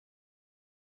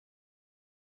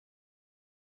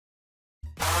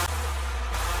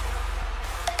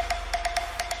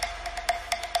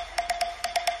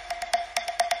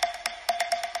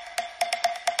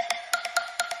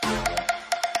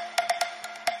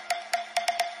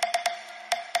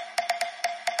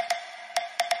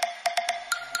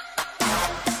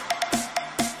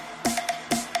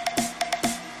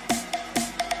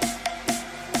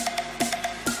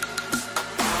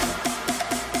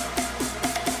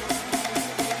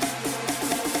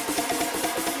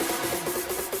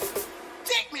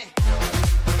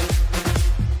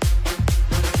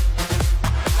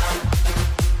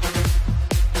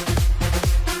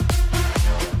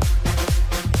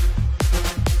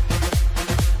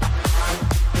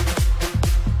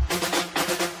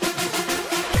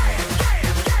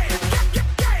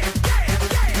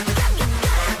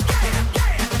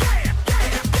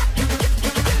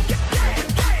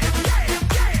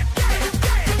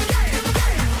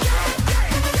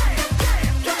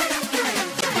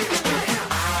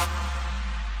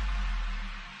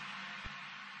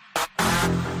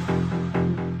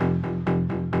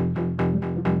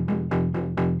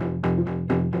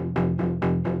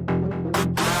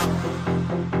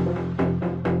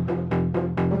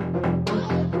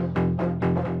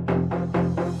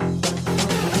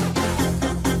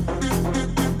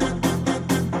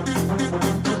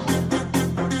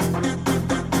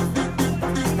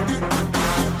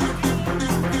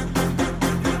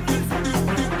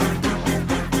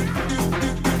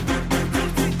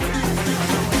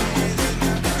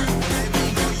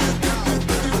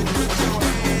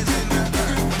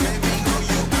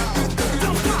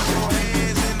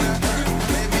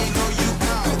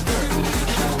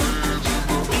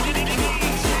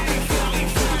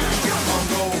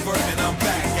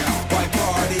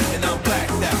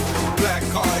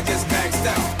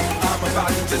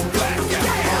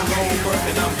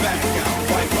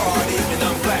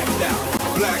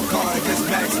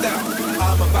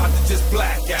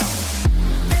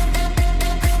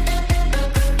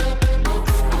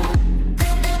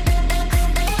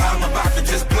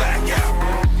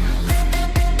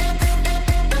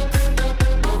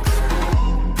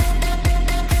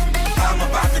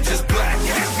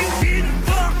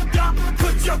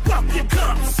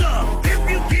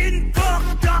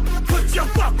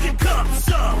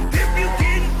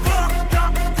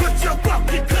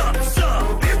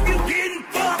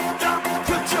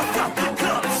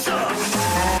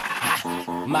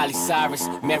Cyrus,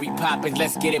 Mary Poppins,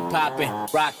 let's get it poppin'.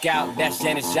 Rock out, that's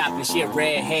Janis Joplin. She a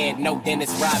redhead, no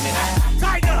Dennis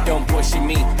Rodman. Don't bullshit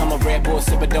me, I'm a Red Bull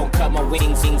sipper, don't cut my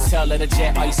wings. Tell her the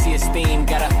jet, all you see is steam.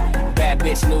 Got a bad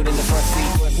bitch nude in the front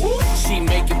seat. She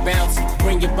make it bounce,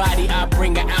 bring your body, I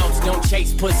bring an ounce. Don't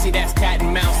chase pussy, that's cat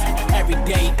and mouse. Every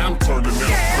day I'm turning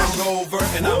out. I'm over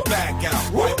and I'm back out.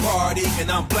 White party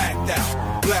and I'm blacked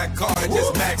out. Black card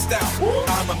just maxed out.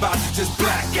 I'm about to just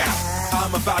black out.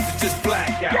 I'm about to just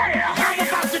black out. I'm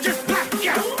about to just black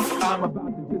out. I'm about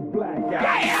to just black out.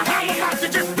 I'm about to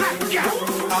just black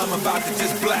out. I'm about to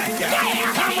just black out.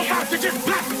 I'm about to just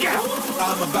black out.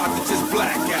 I'm about to just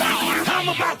black out. I'm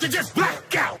about to just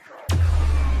black out.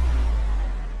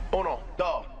 Uno,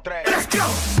 dos, tres. Let's go.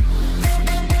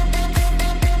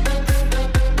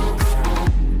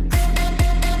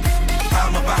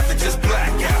 I'm about to just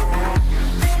black out.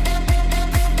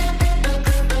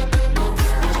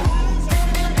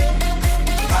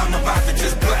 I'm about to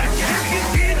just black out. If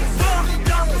you're getting fucked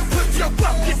up, put your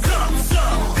fucking thumbs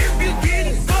up. If you're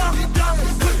getting fucked up,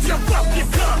 put your fucking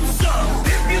thumbs up.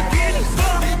 If you're getting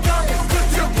fucked up, put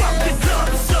your fucking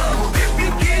thumbs up. If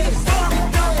you're getting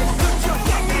fucked up, put your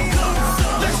fucking thumbs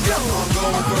up. Let's go.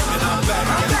 I'm over and I'm back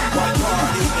out. White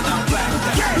party and I'm blacked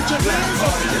out. Black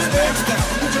party just maxed out.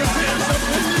 Put your hands up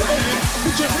in the air.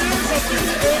 Put your hands up in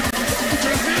the air. Put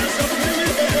your hands up in the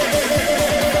air.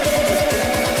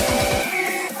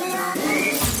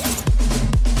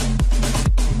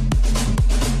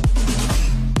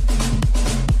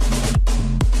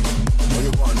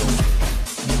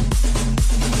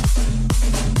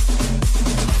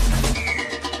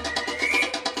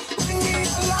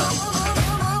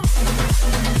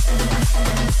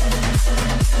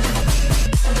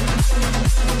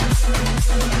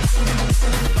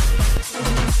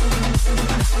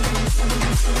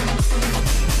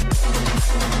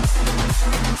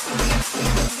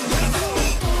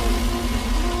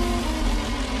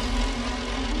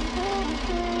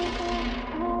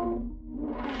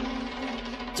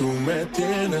 Tú me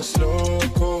tienes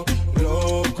loco,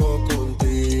 loco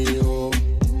contigo.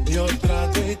 Yo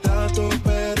trato y trato,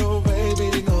 pero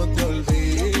baby no te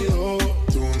olvido.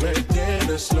 Tú me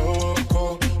tienes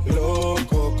loco,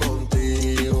 loco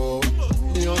contigo.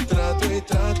 Yo trato y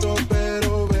trato,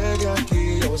 pero baby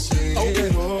aquí yo sigo.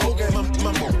 Okay,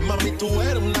 mami, tú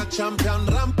eres una champion,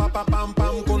 rampa, pa, pam,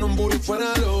 pam, con un booty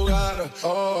fuera del hogar.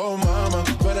 Oh, mama,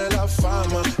 tú eres la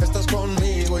fama, estás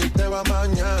conmigo y te va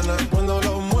mañana. Cuando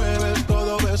lo mueves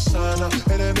todo me sana,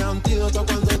 eres mi antídoto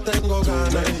cuando tengo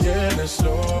ganas. Me tienes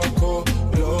loco,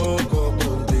 loco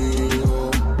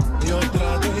contigo. Yo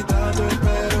trato y trato,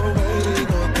 pero baby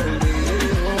no te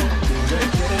olvido. Tú me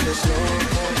tienes loco.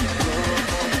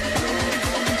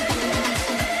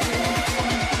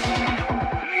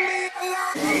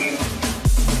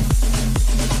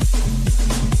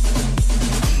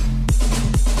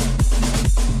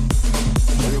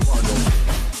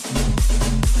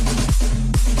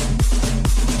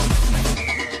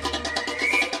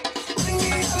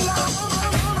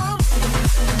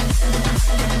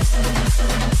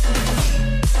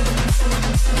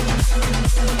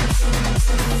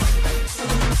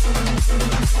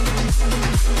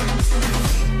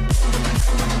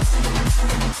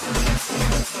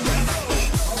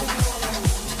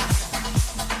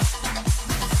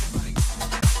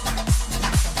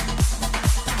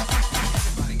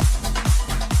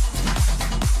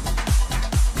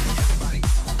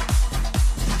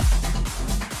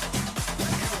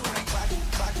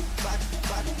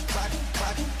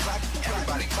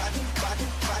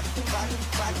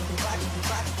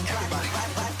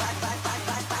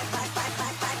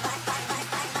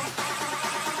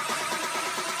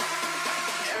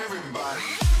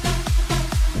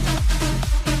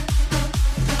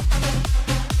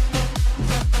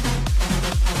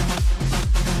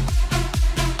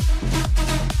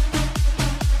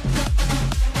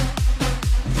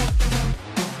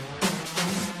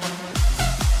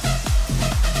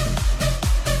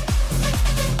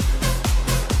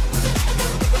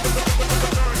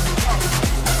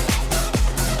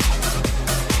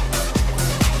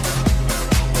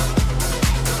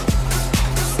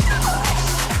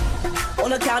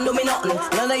 Can't do me nothing.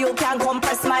 None of you can come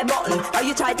press my button. Or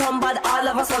you try to bad all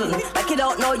of a sudden. Like you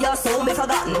don't know you're soon be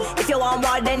forgotten. If you want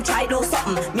war, then try do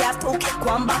something. Me have to kick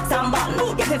one box and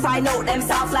button. If you find out them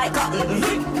soft like cotton,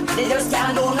 they just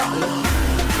can't do nothing.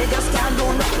 They just can't do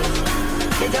nothing.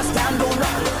 They just can't do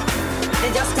nothing.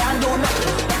 They just can't do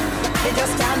nothing. They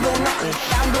just can't do nothing.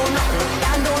 Can't do nothing.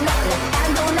 Can't do nothing.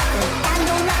 Can't do nothing. Can't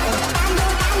do nothing. Can't do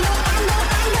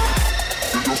nothing.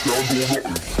 They just can't do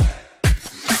nothing.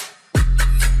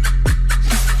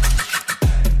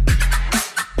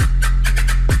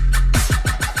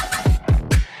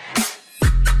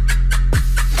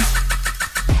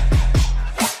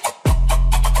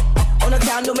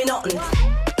 can't do me nothing.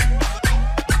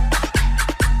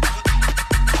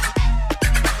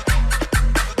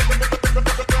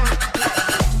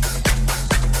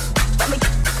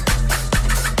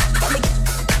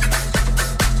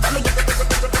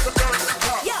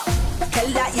 Tell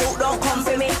that you don't come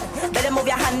for me. Better move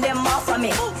your hand them off of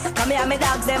me. Come here, me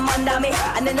dogs them under me,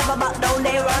 and they never back down,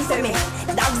 they run for me.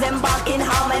 Dogs them bark in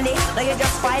harmony. Now you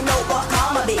just find out what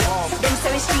karma be. Them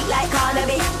say me street like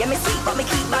Carnaby. Yeah, me sweet, but me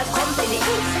keep bad company.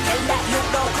 Tell that you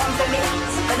don't come for me.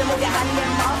 Better move your hand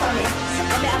them off of me.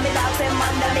 Come here, me dogs them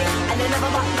under me, and they never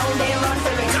back down, they run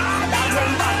for me. Dogs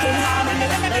them bark in harmony.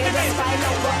 Now you just find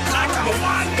out what karma be.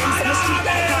 Them say me street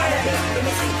like Carnaby. Yeah,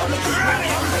 me sweet, but me keep bad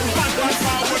company. Backward,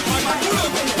 forward,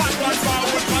 backward,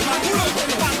 forward,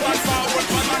 backward, forward,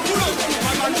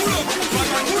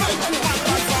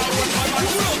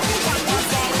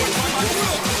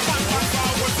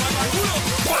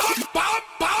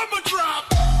 bomb drop.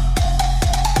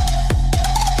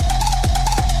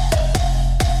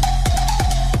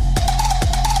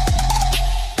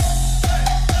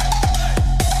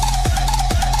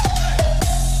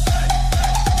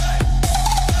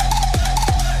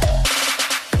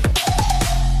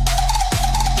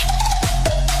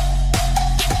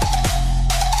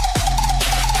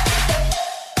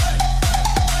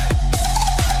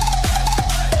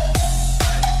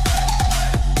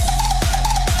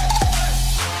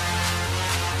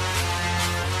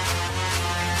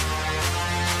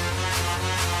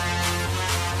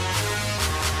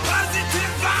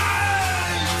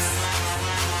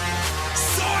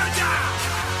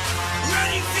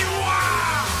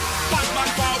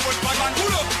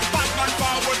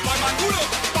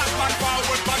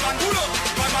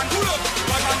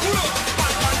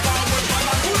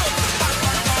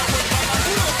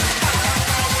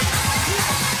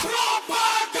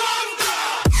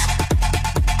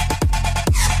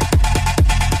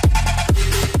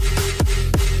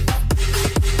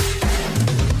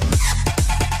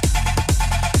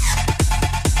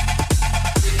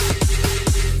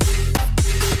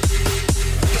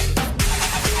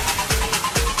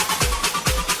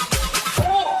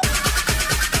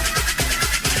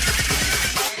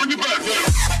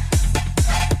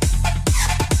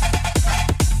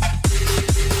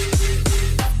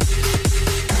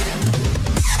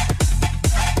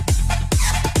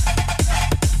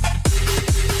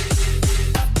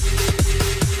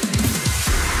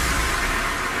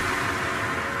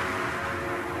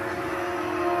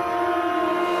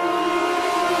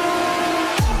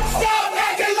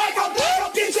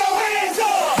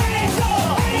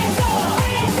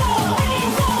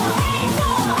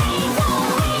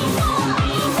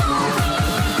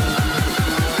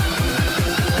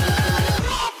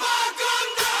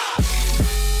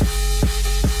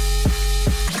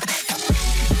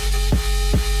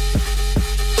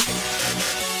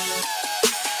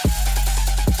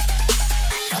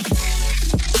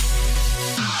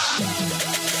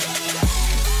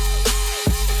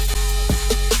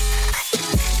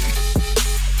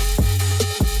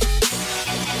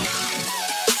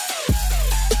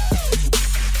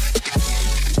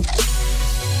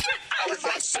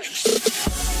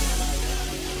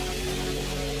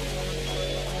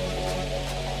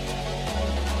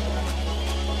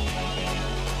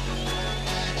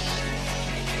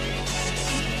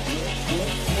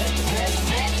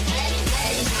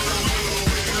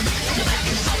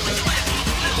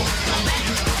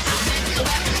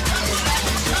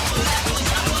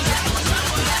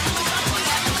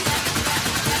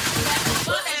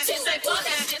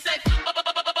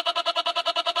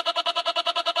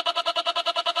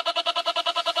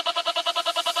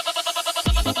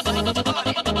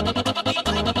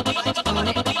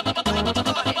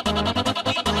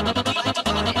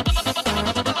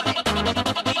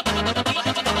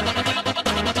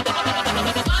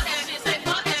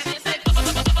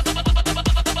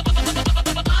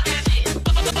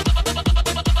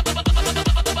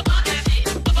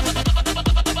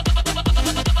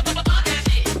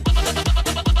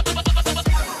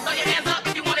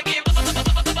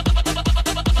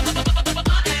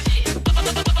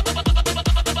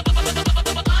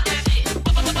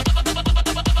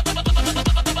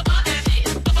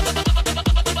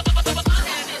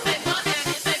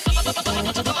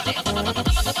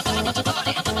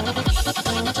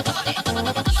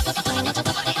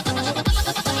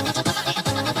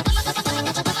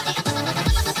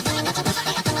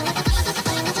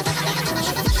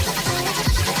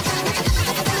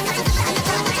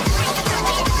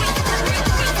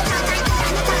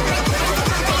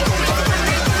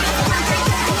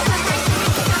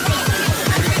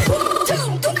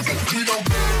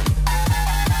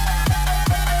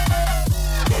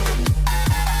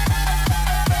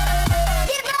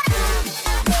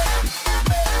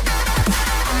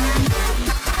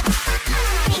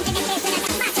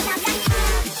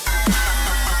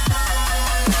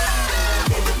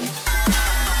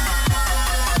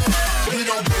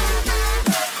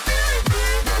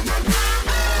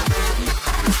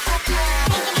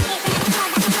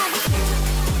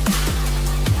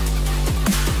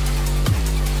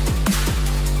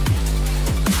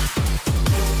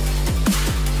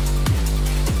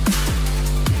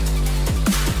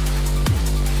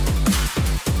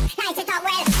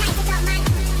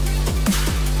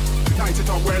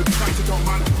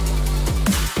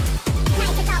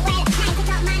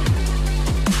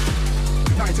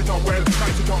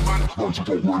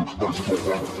 magical way, magical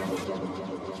way.